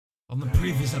On the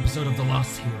previous episode of The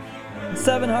Lost Hero.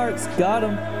 7 hearts. Got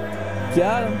him.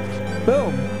 Got him.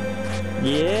 Boom.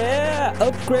 Yeah.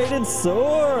 Upgraded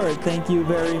sword. Thank you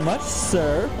very much,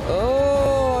 sir.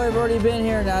 Oh, I've already been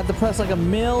here. Now I have to press like a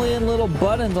million little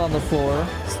buttons on the floor.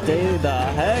 Stay the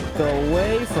heck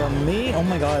away from me. Oh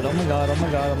my god. Oh my god. Oh my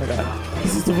god. Oh my god.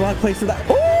 This is the wrong place for that.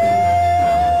 Ooh!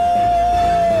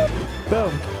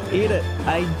 Boom. Eat it.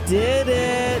 I did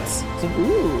it. So,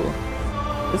 ooh.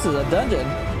 This is a dungeon.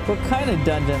 What kind of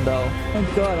dungeon, though?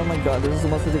 Oh my god, this is the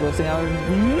most ridiculous thing I've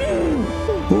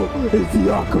ever... It's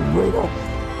the operator.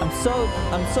 I'm so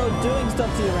doing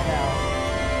stuff to you right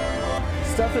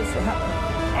now. Stuff is...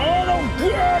 I don't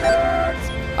get it!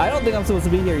 I don't think I'm supposed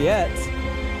to be here yet.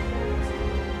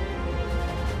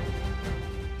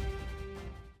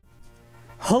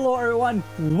 Hello everyone,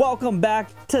 welcome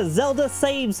back to Zelda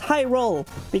Saves Hyrule,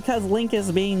 because Link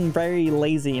is being very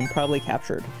lazy and probably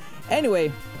captured.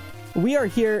 Anyway, we are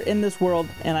here in this world,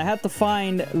 and I have to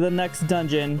find the next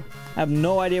dungeon. I have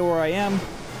no idea where I am,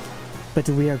 but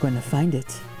we are going to find it.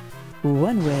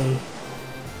 One way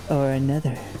or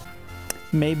another.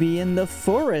 Maybe in the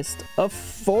forest. A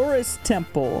forest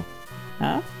temple.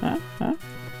 Huh?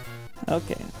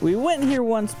 Okay. We went here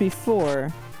once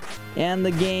before, and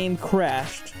the game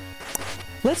crashed.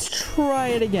 Let's try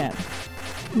it again.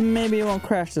 Maybe it won't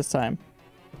crash this time.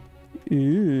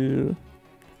 Ooh.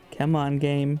 Come on,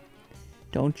 game.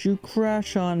 Don't you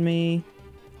crash on me.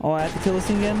 Oh, I have to kill this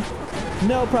thing again?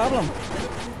 No problem.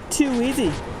 Too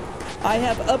easy. I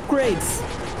have upgrades.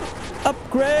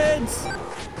 Upgrades!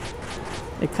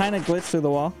 It kind of glitched through the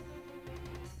wall.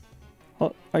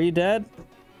 Oh, are you dead?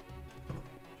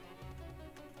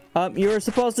 You were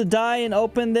supposed to die and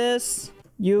open this.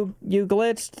 You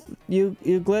glitched. You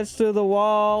glitched through the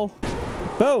wall.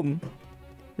 Boom.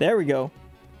 There we go.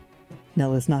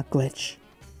 No, let's not glitch.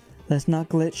 Let's not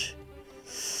glitch.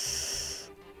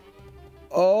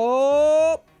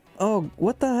 Oh,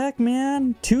 what the heck,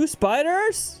 man? 2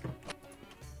 spiders?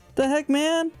 The heck,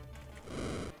 man?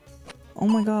 Oh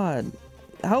my god.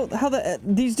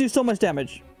 These do so much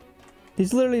damage.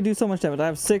 These literally do so much damage. I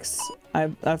have 6.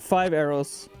 I have 5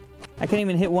 arrows. I can't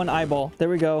even hit one eyeball. There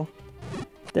we go.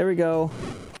 There we go.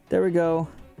 There we go.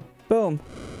 Boom.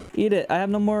 Eat it. I have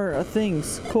no more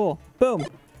things. Cool. Boom.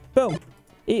 Boom.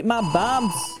 Eat my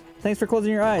bombs. Thanks for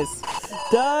closing your eyes.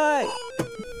 Die!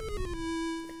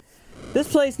 This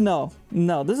place, no.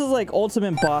 No, this is like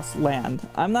ultimate boss land.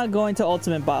 I'm not going to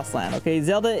ultimate boss land, okay?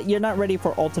 Zelda, you're not ready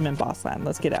for ultimate boss land.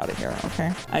 Let's get out of here,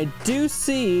 okay? I do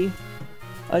see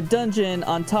a dungeon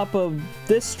on top of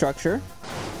this structure.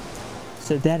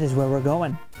 So that is where we're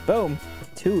going. Boom.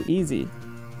 Too easy.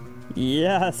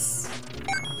 Yes.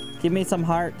 Give me some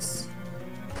hearts.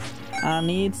 I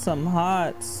need some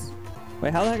hearts.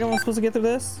 Wait, how the heck am I supposed to get through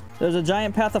this? There's a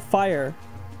giant path of fire.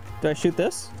 Do I shoot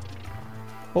this?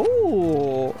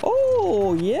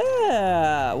 Oh,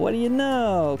 yeah. What do you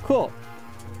know? Cool.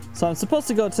 So I'm supposed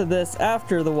to go to this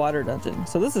after the water dungeon.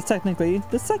 So this is technically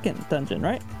the second dungeon,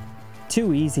 right?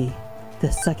 Too easy.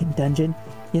 The second dungeon?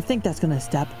 You think that's gonna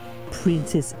stop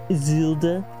Princess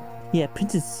Zelda? Yeah,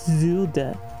 Princess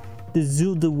Zelda. The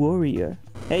Zelda warrior.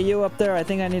 Hey, you up there. I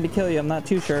think I need to kill you. I'm not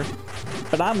too sure.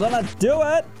 But I'm gonna do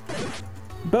it!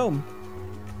 Boom.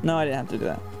 No, I didn't have to do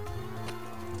that.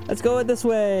 Let's go this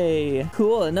way.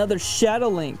 Cool, another Shadow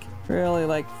Link. Really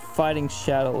like fighting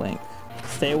Shadow Link.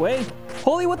 Stay away.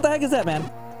 Holy, what the heck is that, man?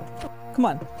 Come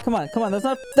on, come on, come on. That's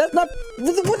not,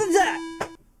 what is that?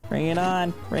 Bring it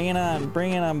on, bring it on,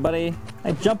 bring it on, buddy.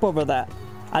 I jump over that.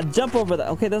 I jump over that.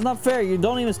 Okay, that's not fair. You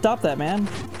don't even stop that, man.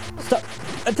 Stop.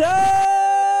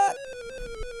 Attack!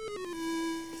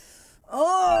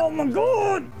 Oh my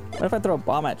god! What if I throw a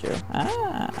bomb at you?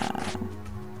 Ah.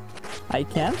 I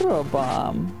can throw a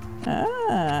bomb.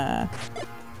 Ah.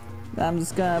 I'm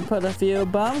just gonna put a few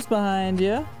bombs behind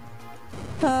you.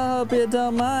 I hope you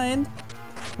don't mind.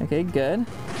 Okay, good.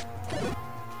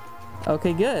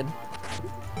 Okay, good.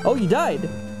 Oh, you died.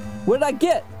 What did I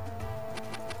get?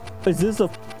 Is this a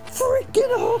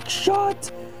freaking hook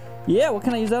shot? Yeah, what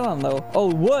can I use that on, though?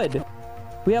 Oh, wood.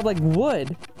 We have, like,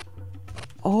 wood.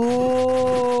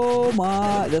 Oh,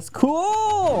 my. That's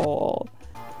cool.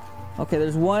 Okay,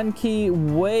 there's one key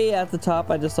way at the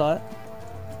top. I just saw it.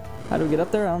 How do we get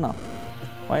up there? I don't know.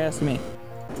 Why are you asking me?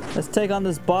 Let's take on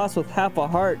this boss with half a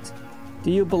heart.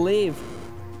 Do you believe?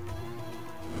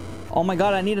 Oh my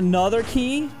god, I need another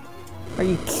key? Are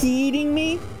you kidding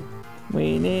me?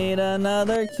 We need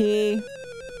another key.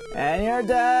 And you're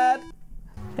dead.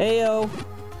 Heyo.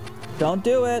 Don't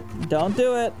do it. Don't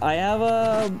do it. I have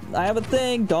a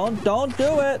thing. Don't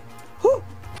do it. Whew.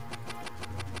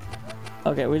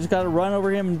 Okay, we just gotta run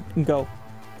over him and go.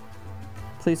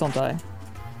 Please don't die.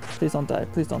 Please don't die.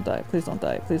 Please don't die. Please don't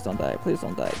die. Please don't die. Please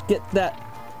don't die. Get that.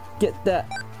 Get that.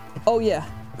 Oh yeah.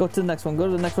 Go to the next one. Go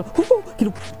to the next one. Get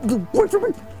away from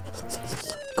me.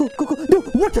 Go, go, go. No,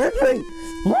 what's happening?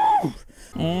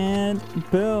 And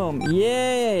boom.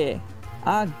 Yay.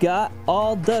 I got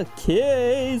all the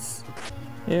keys.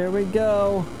 Here we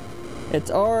go.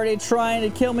 It's already trying to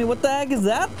kill me. What the heck is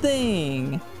that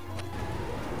thing?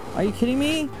 Are you kidding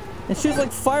me? It shoots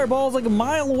like fireballs like a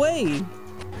mile away.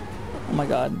 Oh my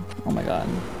god. Oh my god.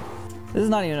 This is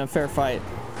not even a fair fight.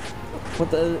 What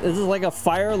the? Is this like a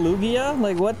fire Lugia?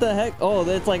 Like what the heck? Oh,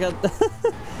 it's like a...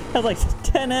 has like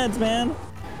 10 heads, man.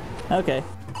 Okay.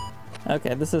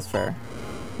 Okay, this is fair.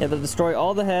 You have to destroy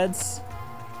all the heads.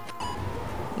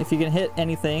 If you can hit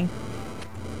anything.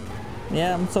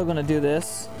 Yeah, I'm still gonna do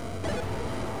this.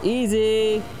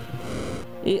 Easy.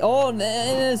 Oh, and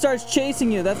it starts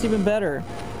chasing you. That's even better.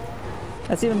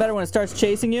 That's even better when it starts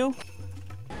chasing you.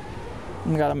 Oh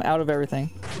my god, I'm out of everything.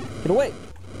 Get away.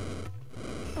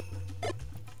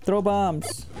 Throw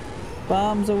bombs.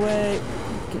 Bombs away.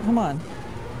 Come on.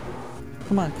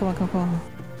 Come on, come on, come on, come on.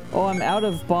 Oh, I'm out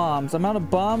of bombs. I'm out of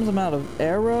bombs. I'm out of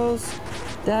arrows.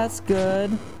 That's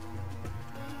good.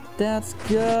 That's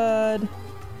good.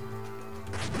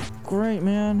 Great,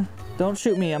 man. Don't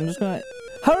shoot me. I'm just gonna...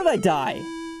 How did I die?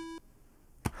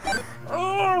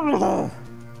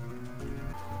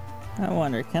 I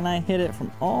wonder, can I hit it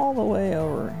from all the way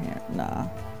over here? Nah.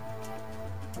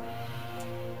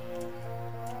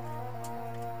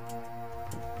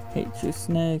 Hate you,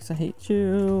 snakes. I hate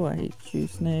you. I hate you,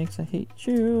 snakes. I hate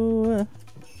you.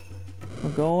 We're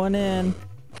going in.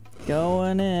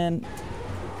 Going in.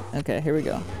 Okay, here we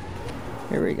go.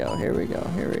 Here we go. Here we go.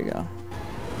 Here we go.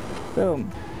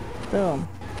 Boom. Boom.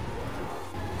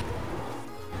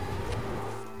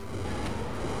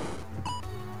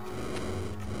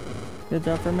 Good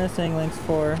job for missing, Lynx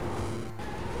 4.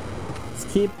 Let's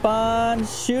keep on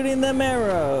shooting them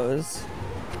arrows.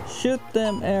 Shoot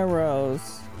them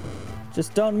arrows.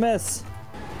 Just don't miss.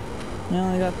 You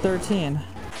only got 13.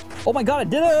 Oh my god, I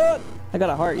did it! I got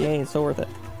a heart. Yay, it's so worth it.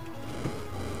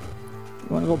 You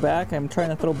want to go back? I'm trying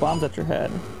to throw bombs at your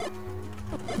head.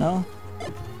 No?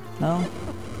 No?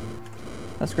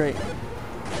 That's great.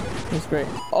 That's great.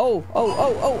 Oh! Oh!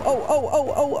 Oh! Oh! Oh! Oh!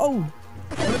 Oh! Oh! Oh!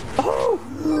 Oh!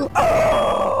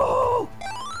 Oh!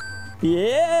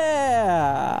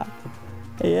 Yeah!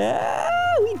 Yeah!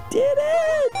 We did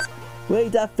it! We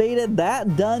defeated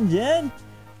that dungeon!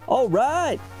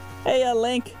 Alright! Hey,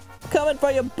 Link! Coming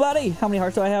for you, buddy! How many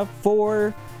hearts do I have?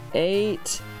 4,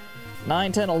 8,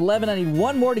 9, 10, 11. I need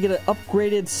one more to get an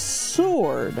upgraded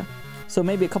sword. So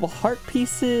maybe a couple heart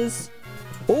pieces.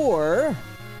 Or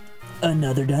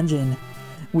another dungeon.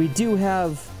 We do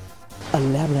have a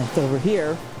labyrinth over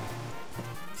here.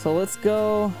 So let's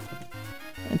go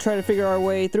and try to figure our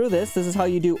way through this. This is how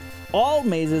you do all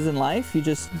mazes in life. You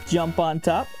just jump on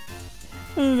top.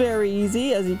 Very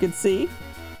easy, as you can see.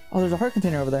 Oh, there's a heart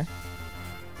container over there.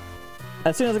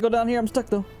 As soon as I go down here, I'm stuck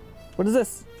though. What is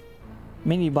this?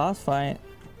 Mini boss fight.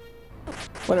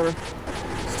 Whatever.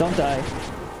 Just don't die.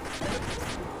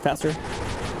 Faster.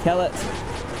 Kill it.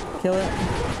 Kill it.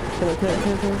 Kill it. Kill it.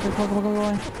 Kill it. Kill it. Kill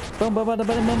it. Come on, come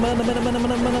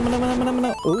on, come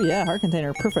on. Oh yeah, heart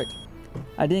container. Perfect.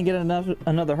 I didn't get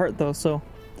another heart though, so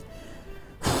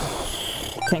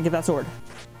can't get that sword.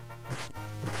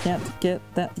 Can't get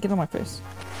that. Get on my face.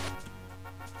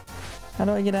 How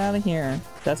do I get out of here?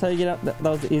 That's how you get out. That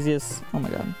was the easiest. Oh my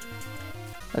god.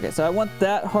 Okay, so I want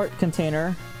that heart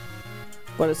container,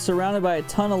 but it's surrounded by a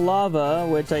ton of lava,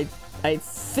 which I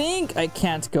think I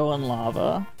can't go in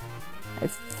lava. I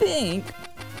think.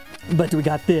 But we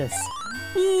got this.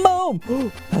 Boom!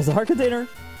 That was the heart container.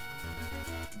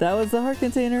 That was the heart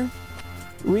container.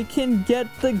 We can get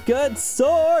the good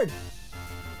sword.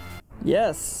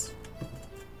 Yes.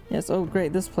 Yes. Oh,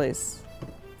 great. This place.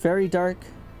 Very dark.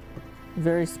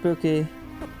 Very spooky.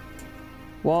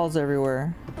 Walls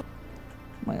everywhere. Oh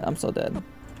my god, I'm so dead.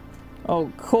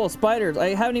 Oh, cool. Spiders.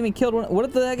 I haven't even killed one.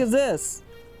 What the heck is this?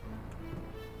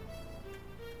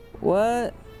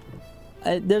 What?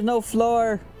 There's no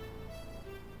floor.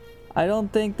 I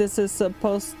don't think this is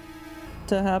supposed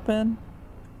to happen.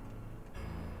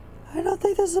 I don't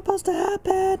think this is supposed to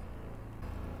happen.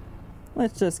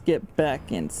 Let's just get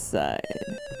back inside.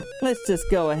 Let's just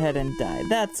go ahead and die.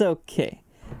 That's okay.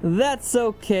 That's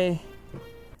okay.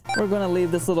 We're gonna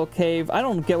leave this little cave. I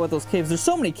don't get what those caves. There's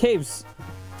so many caves.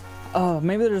 Oh,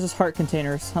 maybe they're just heart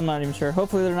containers. I'm not even sure.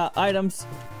 Hopefully they're not items.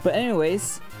 But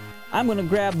anyways, I'm gonna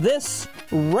grab this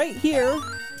right here.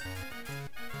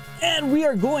 And we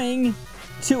are going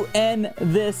to end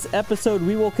this episode.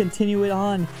 We will continue it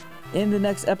on in the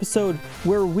next episode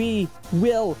where we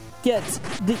will get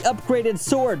the upgraded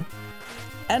sword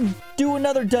and do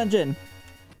another dungeon.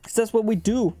 Because that's what we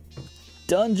do.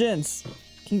 Dungeons.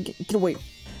 Get away.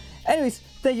 Anyways,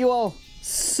 thank you all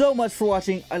so much for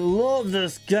watching. I love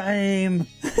this game.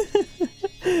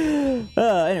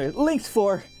 Anyway, LiNX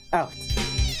 4 out.